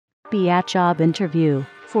Be at job interview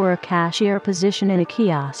for a cashier position in a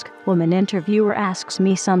kiosk. Woman interviewer asks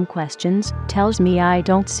me some questions, tells me I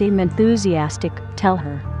don't seem enthusiastic. Tell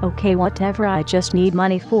her, okay, whatever, I just need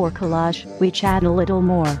money for collage. We chat a little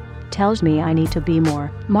more. Tells me I need to be more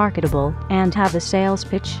marketable and have a sales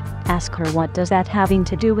pitch. Ask her what does that having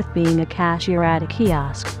to do with being a cashier at a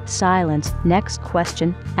kiosk. Silence. Next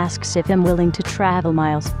question. Asks if I'm willing to travel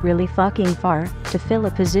miles, really fucking far, to fill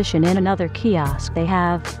a position in another kiosk they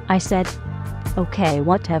have. I said, okay,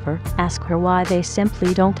 whatever. Ask her why they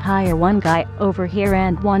simply don't hire one guy over here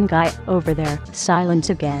and one guy over there. Silence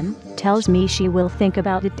again. Tells me she will think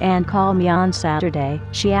about it and call me on Saturday.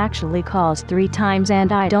 She actually calls 3 times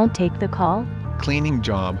and I don't take the call. Cleaning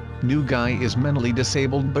job. New guy is mentally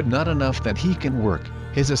disabled but not enough that he can work.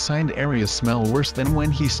 His assigned areas smell worse than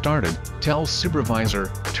when he started. Tells supervisor,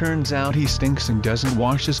 turns out he stinks and doesn't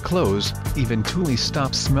wash his clothes, even Thule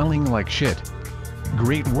stops smelling like shit.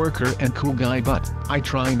 Great worker and cool guy, but I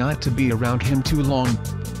try not to be around him too long.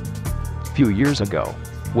 Few years ago,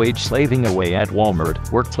 wage slaving away at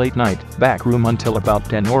Walmart, worked late night, back room until about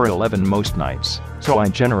 10 or 11 most nights, so I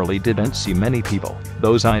generally didn't see many people.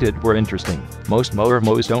 Those I did were interesting. Most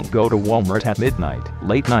mo's don't go to Walmart at midnight.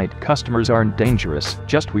 Late night customers aren't dangerous,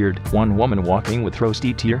 just weird. One woman walking with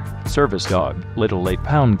roasty tear, service dog, little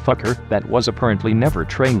 8-pound fucker that was apparently never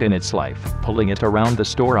trained in its life, pulling it around the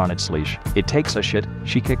store on its leash. It takes a shit,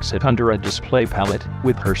 she kicks it under a display pallet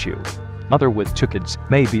with her shoe. Mother with 2 kids,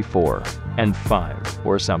 maybe 4 and 5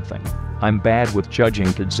 or something. I'm bad with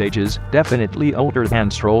judging kids' ages, definitely older than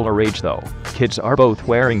stroller age though. Kids are both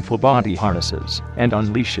wearing full body harnesses and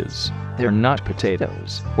on leashes. They're not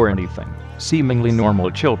potatoes or anything. Seemingly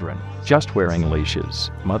normal children, just wearing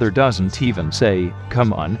leashes. Mother doesn't even say,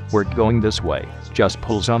 come on, we're going this way, just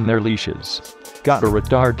pulls on their leashes. Got a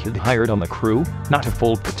retard kid hired on the crew, not a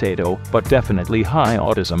full potato, but definitely high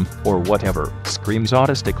autism, or whatever, screams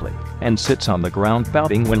autistically, and sits on the ground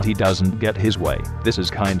pouting when he doesn't get his way. This is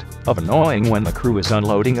kind of annoying when the crew is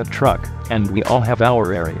unloading a truck, and we all have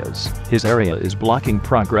our areas. His area is blocking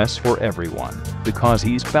progress for everyone, because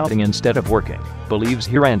he's pouting instead of working. Believes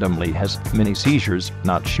he randomly has mini seizures,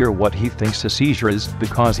 not sure what he thinks a seizure is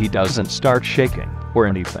because he doesn't start shaking, or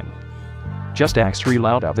anything. Just acts real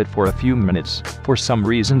out of it for a few minutes. For some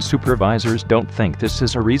reason supervisors don't think this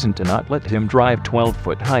is a reason to not let him drive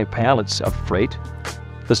 12-foot-high pallets of freight.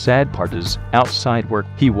 The sad part is, outside work,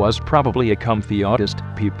 he was probably a comfy autist.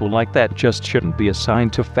 People like that just shouldn't be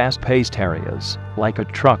assigned to fast-paced areas, like a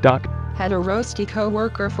truck dock. Had a roasty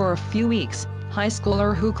co-worker for a few weeks, high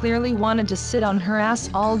schooler who clearly wanted to sit on her ass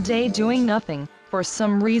all day doing nothing. For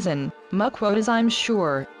some reason, muckquotas I'm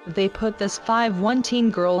sure, they put this 5'1" teen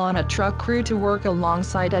girl on a truck crew to work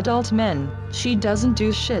alongside adult men. She doesn't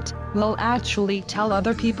do shit, will actually tell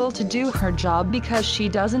other people to do her job because she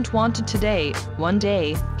doesn't want to today. One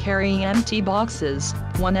day, carrying empty boxes,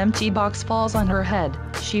 one empty box falls on her head.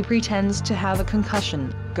 She pretends to have a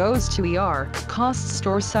concussion, goes to ER, costs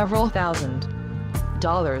store several $1,000.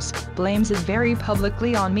 Blames it very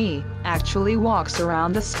publicly on me, actually walks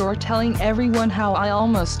around the store telling everyone how I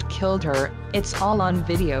almost killed her. It's all on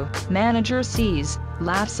video. Manager sees,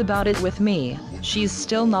 laughs about it with me. She's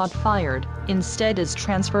still not fired, instead is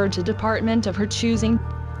transferred to department of her choosing.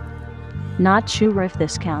 Not sure if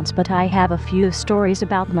this counts, but I have a few stories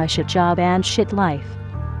about my shit job and shit life.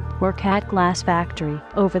 Work at glass factory.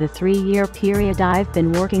 Over the 3-year period I've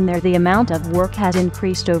been working there, the amount of work has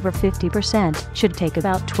increased over 50%. Should take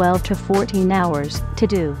about 12 to 14 hours to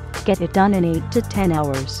do. Get it done in 8 to 10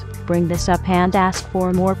 hours. Bring this up and ask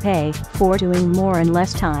for more pay for doing more in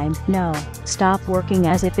less time. No. Stop working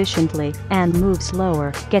as efficiently and move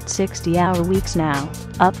slower. Get 60-hour weeks now.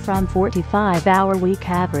 Up from 45-hour week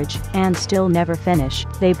average and still never finish.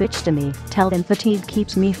 They bitch to me. Tell them fatigue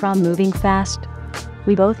keeps me from moving fast.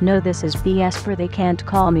 We both know this is BS, for they can't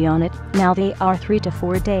call me on it. Now they are 3 to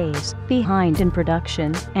 4 days behind in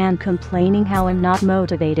production and complaining how I'm not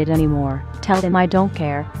motivated anymore. Tell them I don't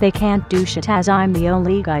care. They can't do shit as I'm the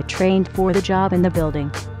only guy trained for the job in the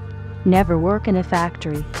building. Never work in a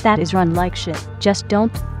factory that is run like shit. Just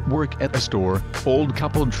don't. Work at a store. Old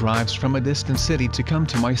couple drives from a distant city to come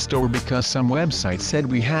to my store because some website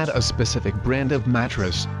said we had a specific brand of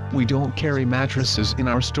mattress. We don't carry mattresses in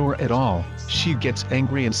our store at all. She gets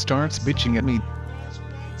angry and starts bitching at me.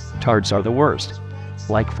 Tards are the worst.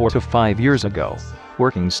 Like 4 to 5 years ago,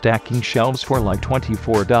 working stacking shelves for like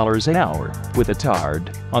 $24 an hour. With a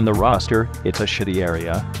tard on the roster, it's a shitty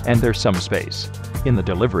area, and there's some space in the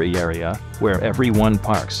delivery area, where everyone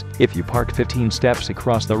parks. If you park 15 steps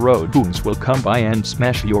across the road, goons will come by and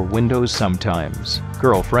smash your windows sometimes.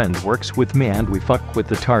 Girlfriend works with me and we fuck with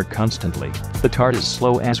the tard constantly. The tard is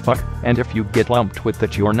slow as fuck, and if you get lumped with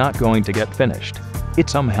that you're not going to get finished. It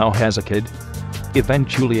somehow has a kid.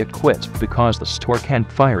 Eventually it quits because the store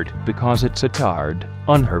can't fire it because it's a tard.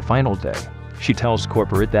 On her final day, she tells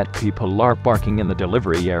corporate that people are parking in the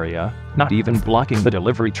delivery area, not even blocking the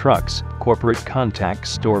delivery trucks. Corporate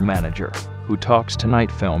contacts store manager, who talks to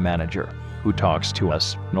night film manager, who talks to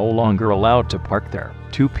us, no longer allowed to park there.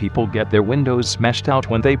 2 people get their windows smashed out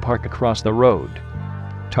when they park across the road.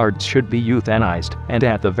 Tards should be euthanized, and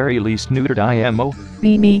at the very least neutered IMO.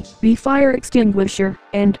 B fire extinguisher,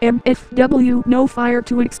 and MFW no fire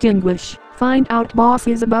to extinguish. Find out boss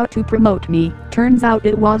is about to promote me. Turns out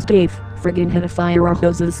it was Dave. Friggin' hit a fire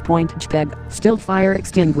hoses point peg. Still fire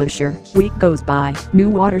extinguisher. Week goes by. New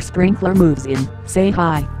water sprinkler moves in. Say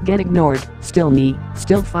hi. Get ignored. Still me.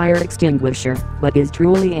 Still fire extinguisher. But is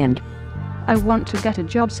truly end. I want to get a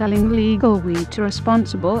job selling legal weed to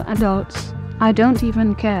responsible adults. I don't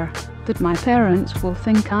even care that my parents will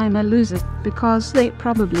think I'm a loser, because they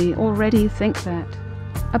probably already think that.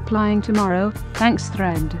 Applying tomorrow, thanks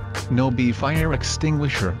thread. No be fire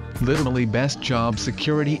extinguisher, literally best job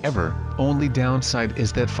security ever. Only downside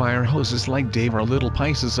is that fire hoses like Dave are little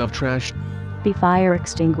pieces of trash. Be fire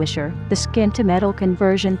extinguisher. The skin to metal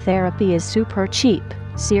conversion therapy is super cheap.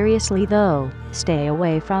 Seriously though, stay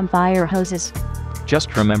away from fire hoses.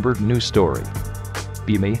 Just remembered new story.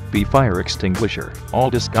 Be fire extinguisher. All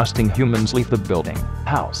disgusting humans leave the building.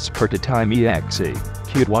 House per time exe.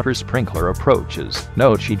 Cute water sprinkler approaches.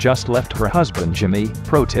 Note she just left her husband Jimmy.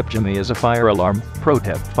 Pro tip: Jimmy is a fire alarm. Pro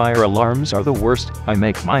tip: fire alarms are the worst. I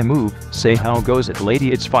make my move. Say how goes it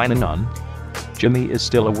lady, it's fine and none. Jimmy is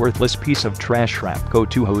still a worthless piece of trash. Wrap go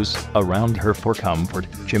to hose around her for comfort.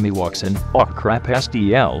 Jimmy walks in. Oh crap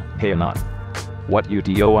SDL. Hey not. What you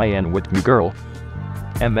doin with me girl?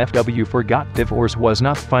 MFW forgot divorce was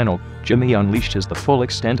not final. Jimmy unleashes the full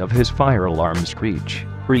extent of his fire alarm screech.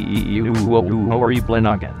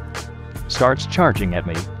 Again. Starts charging at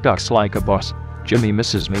me, ducks like a boss. Jimmy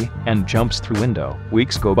misses me, and jumps through window.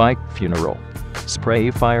 Weeks go by, funeral.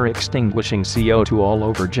 Spray fire extinguishing CO2 all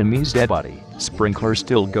over Jimmy's dead body. Sprinkler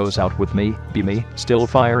still goes out with me, still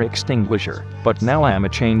fire extinguisher. But now I'm a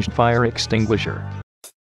changed fire extinguisher.